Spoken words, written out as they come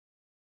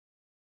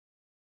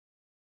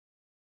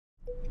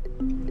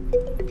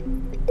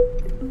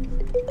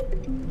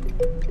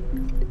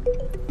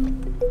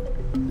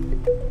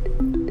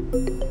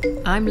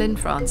I'm Lynne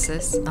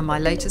Francis, and my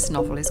latest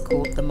novel is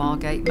called The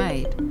Margate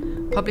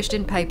Maid, published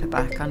in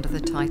paperback under the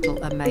title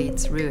A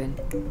Maid's Ruin.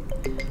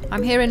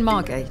 I'm here in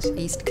Margate,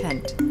 East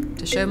Kent,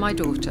 to show my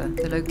daughter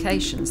the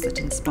locations that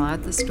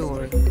inspired the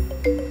story.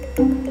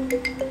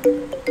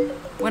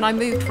 When I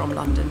moved from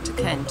London to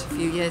Kent a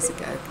few years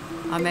ago,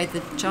 I made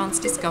the chance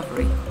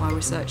discovery, while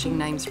researching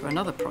names for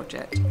another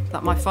project,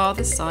 that my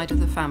father's side of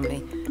the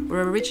family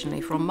were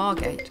originally from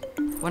Margate,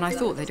 when I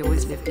thought they'd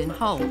always lived in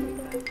Hull.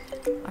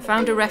 I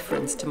found a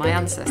reference to my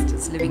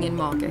ancestors living in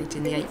Margate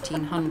in the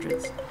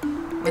 1800s,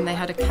 when they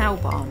had a cow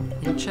barn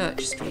in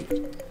Church Street.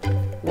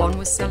 One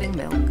was selling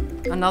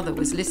milk, another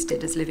was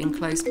listed as living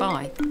close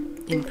by,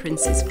 in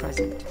Prince's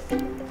Crescent.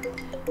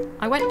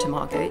 I went to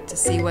Margate to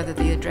see whether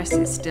the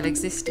addresses still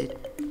existed,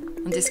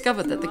 and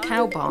discovered that the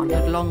cow barn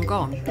had long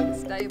gone,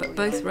 but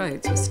both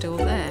roads were still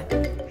there.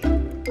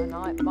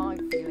 And my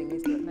feeling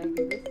is that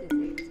maybe this is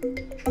it.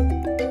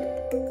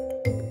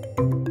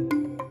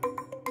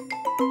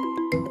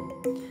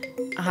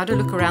 I had a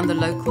look around the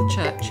local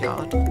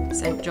churchyard,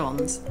 St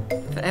John's,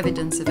 for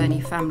evidence of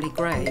any family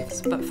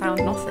graves, but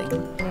found nothing.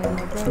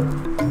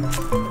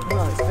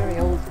 Well, it's a very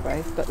old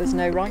grave, but there's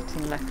no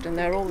writing left, and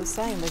they're all the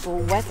same. They've all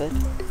weathered.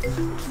 This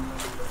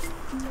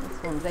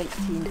one's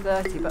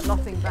 1830, but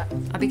nothing back.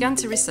 I began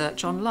to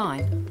research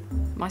online.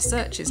 My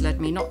searches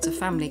led me not to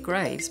family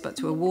graves, but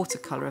to a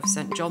watercolour of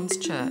St John's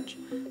Church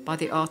by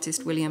the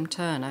artist William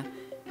Turner,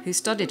 who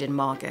studied in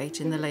Margate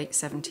in the late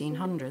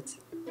 1700s.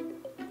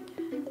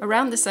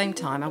 Around the same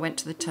time, I went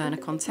to the Turner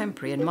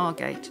Contemporary in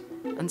Margate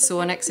and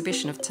saw an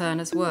exhibition of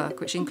Turner's work,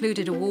 which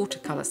included a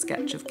watercolour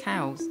sketch of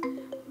cows.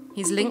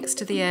 His links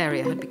to the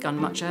area had begun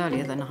much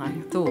earlier than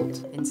I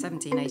thought, in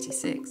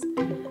 1786,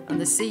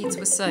 and the seeds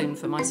were sown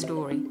for my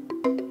story.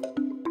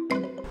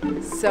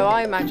 So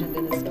I imagined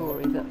in the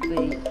story that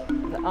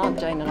Aunt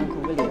Jane and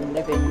Uncle William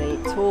live in the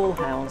tall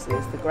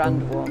houses, the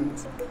grand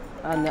ones,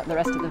 and that the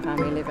rest of the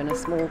family live in a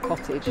small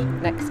cottage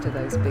next to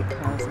those big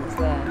houses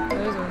there.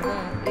 Those ones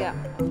there? Yeah.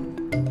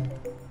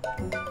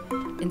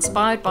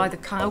 Inspired by the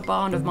cow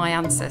barn of my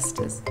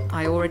ancestors,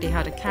 I already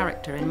had a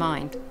character in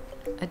mind,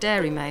 a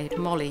dairymaid,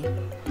 Molly.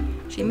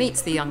 She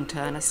meets the young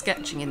Turner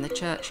sketching in the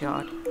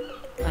churchyard,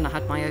 and I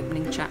had my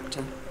opening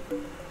chapter.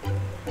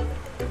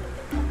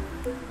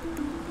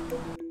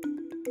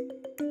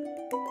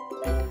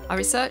 I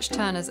researched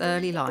Turner's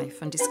early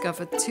life and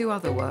discovered two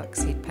other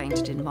works he'd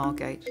painted in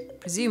Margate,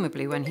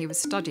 presumably when he was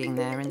studying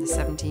there in the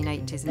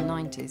 1780s and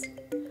 90s.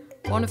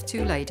 One of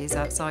two ladies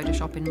outside a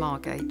shop in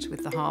Margate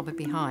with the harbour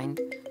behind,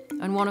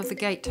 and one of the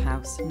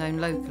gatehouse, known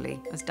locally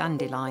as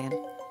Dandelion.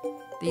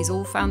 These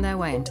all found their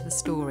way into the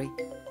story,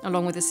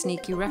 along with a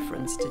sneaky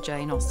reference to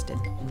Jane Austen.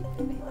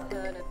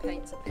 Turner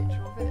paints a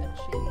picture of it and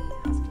she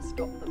has to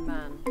stop the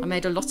man. I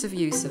made a lot of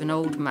use of an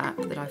old map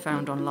that I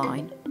found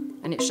online,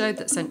 and it showed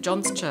that St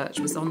John's Church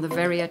was on the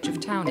very edge of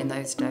town in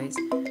those days,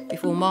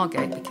 before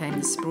Margate became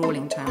the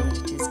sprawling town that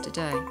it is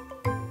today.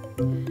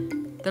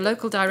 The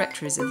local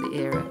directories of the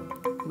era,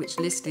 which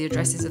list the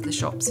addresses of the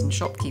shops and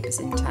shopkeepers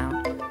in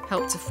town,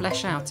 helped to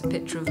flesh out a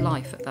picture of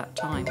life at that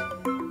time.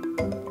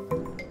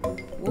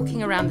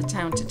 Walking around the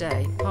town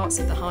today, parts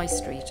of the High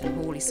Street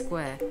and Hawley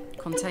Square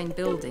contain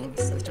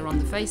buildings that are on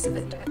the face of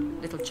it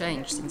little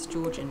changed since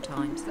Georgian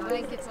times.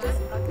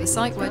 The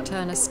site where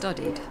Turner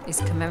studied is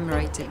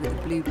commemorated with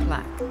a blue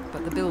plaque,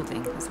 but the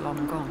building has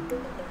long gone.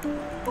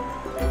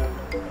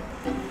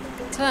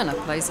 Turner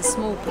plays a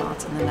small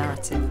part in the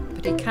narrative,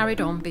 but he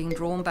carried on being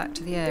drawn back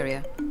to the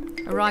area,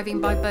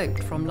 arriving by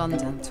boat from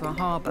London to a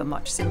harbour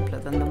much simpler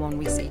than the one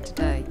we see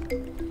today.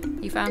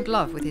 He found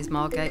love with his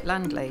Margate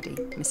landlady,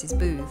 Mrs.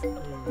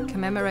 Booth,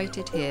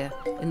 commemorated here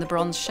in the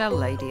bronze shell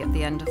lady at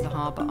the end of the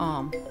harbour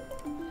arm.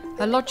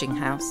 Her lodging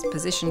house,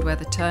 positioned where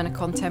the Turner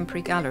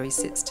Contemporary Gallery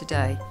sits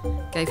today,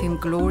 gave him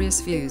glorious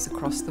views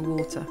across the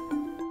water.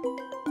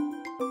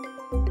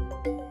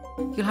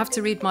 You'll have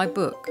to read my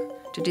book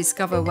to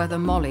discover whether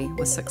Molly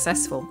was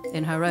successful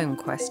in her own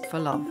quest for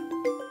love.